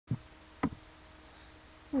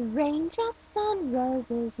Raindrops on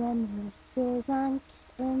roses and whiskers on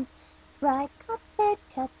kittens, bright coppered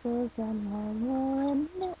kettles and warm woolen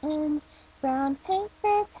mittens, brown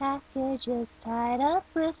paper packages tied up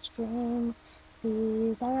with strings.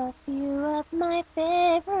 These are a few of my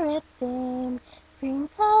favorite things.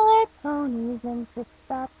 Cream-colored ponies and crisp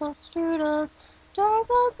apple strudels,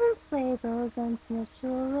 doorbells and sleigh bells and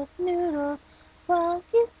schnitzel with noodles, wild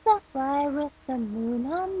geese that fly with the moon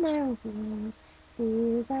on their wings.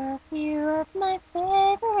 These are a few of my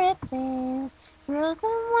favorite things. Girls in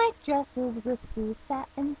white dresses with blue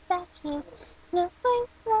satin sashes,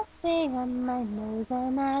 snowflakes that stay on my nose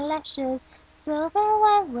and eyelashes, silver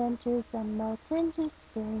white winters that melt into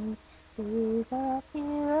springs. These are a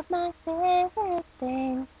few of my favorite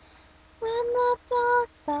things. When the dog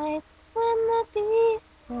bites, when the bee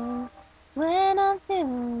stings, when I'm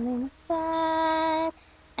feeling sad,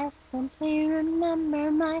 I simply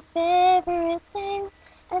remember my favorite things.